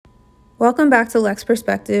Welcome back to Lex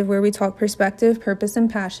Perspective, where we talk perspective, purpose, and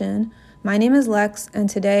passion. My name is Lex, and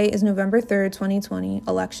today is November 3rd, 2020,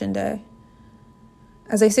 Election Day.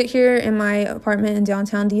 As I sit here in my apartment in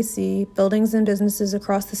downtown DC, buildings and businesses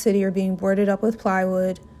across the city are being boarded up with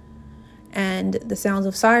plywood, and the sounds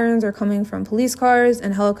of sirens are coming from police cars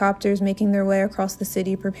and helicopters making their way across the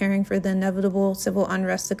city, preparing for the inevitable civil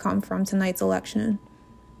unrest to come from tonight's election.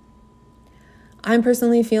 I'm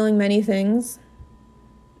personally feeling many things: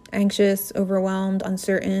 anxious, overwhelmed,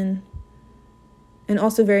 uncertain, and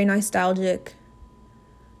also very nostalgic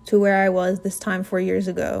to where I was this time 4 years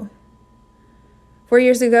ago. 4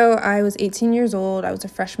 years ago, I was 18 years old. I was a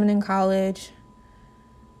freshman in college,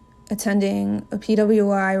 attending a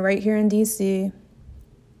PWI right here in DC,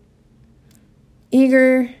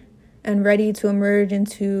 eager and ready to emerge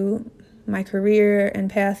into my career and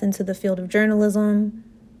path into the field of journalism.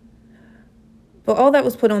 But all that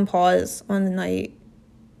was put on pause on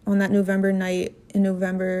that November night in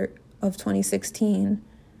November of 2016,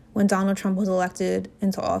 when Donald Trump was elected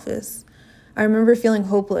into office. I remember feeling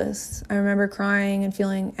hopeless. I remember crying and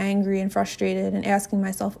feeling angry and frustrated and asking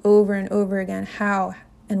myself over and over again, how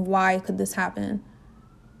and why could this happen?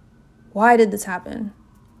 Why did this happen?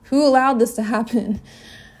 Who allowed this to happen?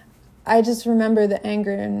 I just remember the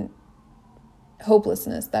anger and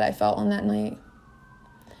hopelessness that I felt on that night.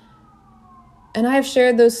 And I have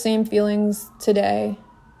shared those same feelings today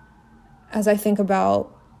as I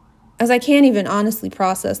can't even honestly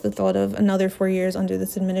process the thought of another 4 years under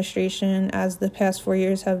this administration, as the past 4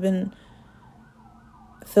 years have been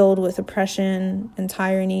filled with oppression and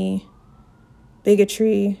tyranny,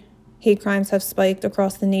 bigotry. Hate crimes have spiked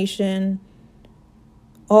across the nation.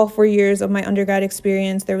 All 4 years of my undergrad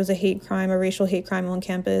experience, there was a racial hate crime on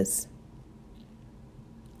campus.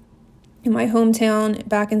 In my hometown,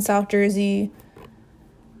 back in South Jersey,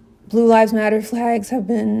 Blue Lives Matter flags have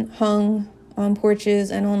been hung on porches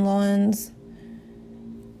and on lawns.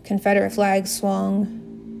 Confederate flags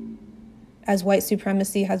swung as white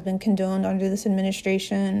supremacy has been condoned under this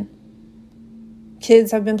administration.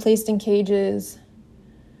 Kids have been placed in cages.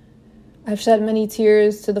 I've shed many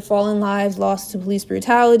tears to the fallen lives lost to police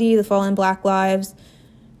brutality, the fallen Black lives,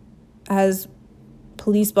 as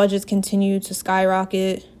police budgets continue to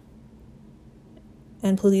skyrocket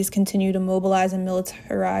and police continue to mobilize and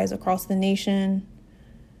militarize across the nation.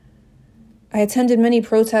 I attended many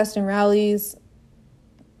protests and rallies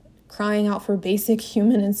crying out for basic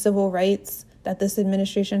human and civil rights that this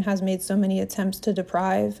administration has made so many attempts to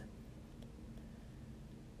deprive.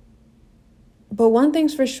 But one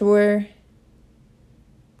thing's for sure,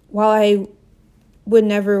 while I would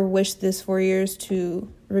never wish this 4 years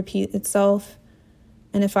to repeat itself,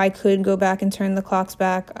 and if I could go back and turn the clocks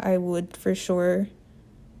back, I would for sure,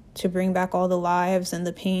 to bring back all the lives and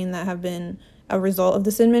the pain that have been a result of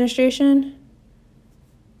this administration.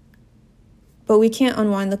 But we can't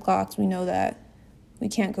unwind the clocks. We know that. We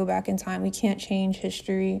can't go back in time. We can't change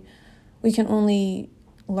history. We can only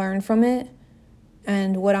learn from it.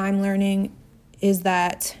 And what I'm learning is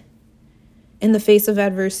that in the face of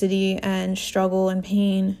adversity and struggle and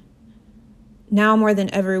pain, now more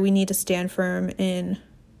than ever, we need to stand firm in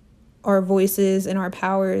our voices and our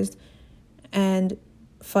powers and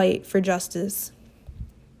fight for justice.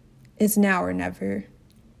 It's now or never,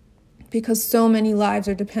 because so many lives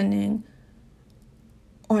are depending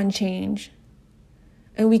on change.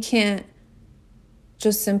 And we can't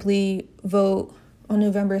just simply vote on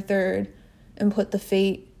November 3rd and put the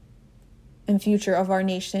fate and future of our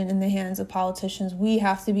nation in the hands of politicians. We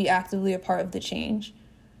have to be actively a part of the change.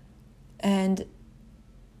 And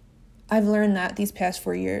I've learned that these past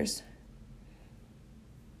 4 years.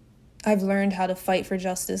 I've learned how to fight for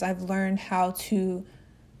justice. I've learned how to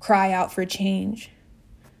cry out for change.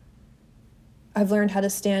 I've learned how to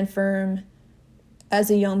stand firm as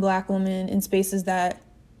a young Black woman in spaces that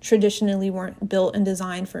traditionally weren't built and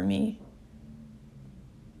designed for me.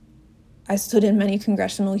 I stood in many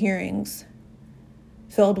congressional hearings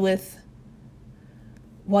filled with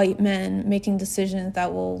white men making decisions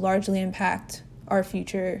that will largely impact our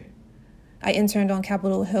future. I interned on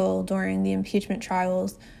Capitol Hill during the impeachment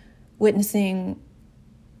trials, witnessing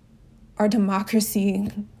our democracy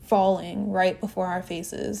falling right before our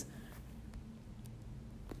faces.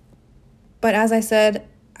 But as I said,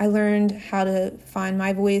 I learned how to find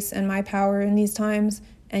my voice and my power in these times,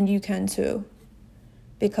 and you can too.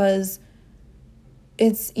 Because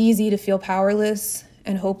it's easy to feel powerless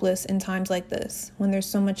and hopeless in times like this, when there's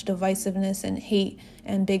so much divisiveness and hate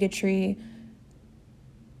and bigotry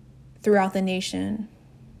throughout the nation.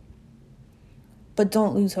 But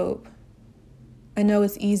don't lose hope. I know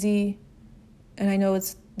it's easy, and I know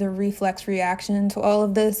the reflex reaction to all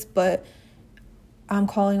of this, but I'm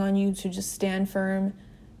calling on you to just stand firm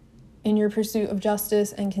in your pursuit of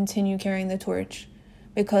justice and continue carrying the torch,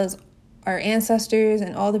 because our ancestors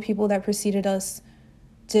and all the people that preceded us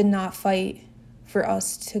did not fight for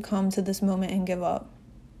us to come to this moment and give up.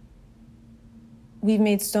 We've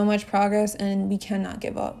made so much progress and we cannot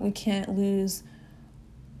give up. We can't lose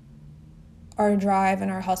our drive and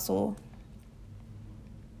our hustle.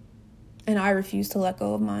 And I refuse to let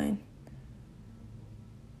go of mine.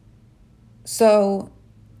 So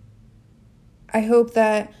I hope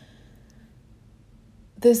that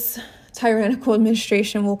this tyrannical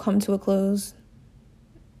administration will come to a close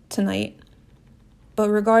tonight.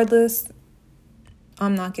 But regardless,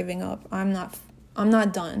 I'm not giving up. I'm not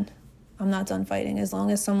done. I'm not done fighting. As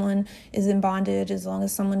long as someone is in bondage, as long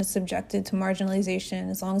as someone is subjected to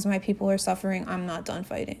marginalization, as long as my people are suffering, I'm not done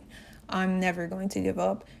fighting. I'm never going to give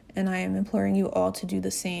up. And I am imploring you all to do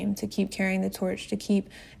the same, to keep carrying the torch, to keep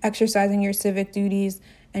exercising your civic duties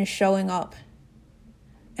and showing up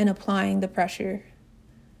and applying the pressure.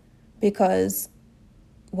 Because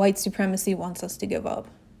white supremacy wants us to give up.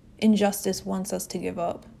 Injustice wants us to give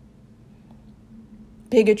up.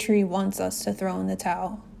 Bigotry wants us to throw in the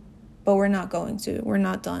towel. But we're not going to. We're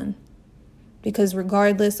not done. Because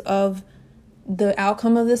regardless of the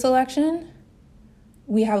outcome of this election,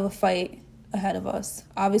 we have a fight ahead of us.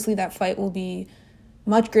 Obviously, that fight will be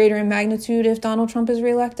much greater in magnitude if Donald Trump is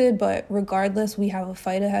reelected, but regardless, we have a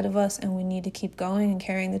fight ahead of us and we need to keep going and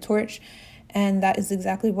carrying the torch, and that is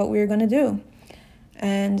exactly what we're going to do.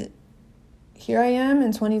 And here I am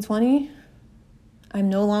in 2020. I'm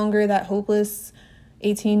no longer that hopeless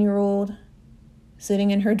 18-year-old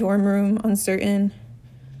sitting in her dorm room, uncertain.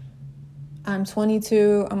 I'm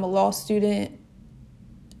 22. I'm a law student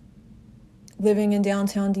living in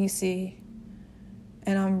downtown DC.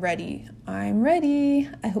 And I'm ready. I'm ready.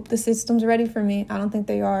 I hope the system's ready for me. I don't think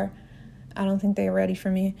they are. I don't think they are ready for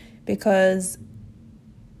me, because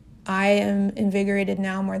I am invigorated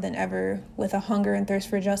now more than ever with a hunger and thirst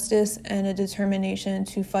for justice and a determination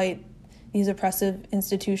to fight these oppressive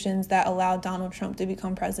institutions that allowed Donald Trump to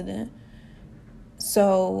become president.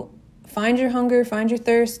 So find your hunger, find your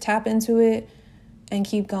thirst, tap into it, and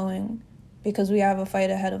keep going, because we have a fight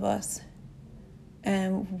ahead of us.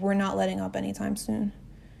 And we're not letting up anytime soon.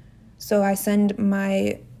 So I send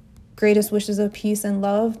my greatest wishes of peace and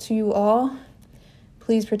love to you all.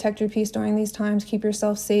 Please protect your peace during these times. Keep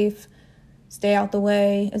yourself safe. Stay out the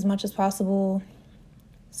way as much as possible.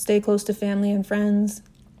 Stay close to family and friends.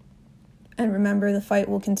 And remember, the fight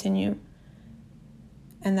will continue.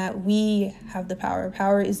 And that we have the power.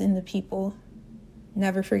 Power is in the people.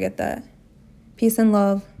 Never forget that. Peace and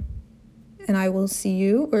love. And I will see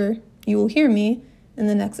you, or you will hear me, in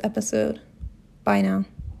the next episode. Bye now.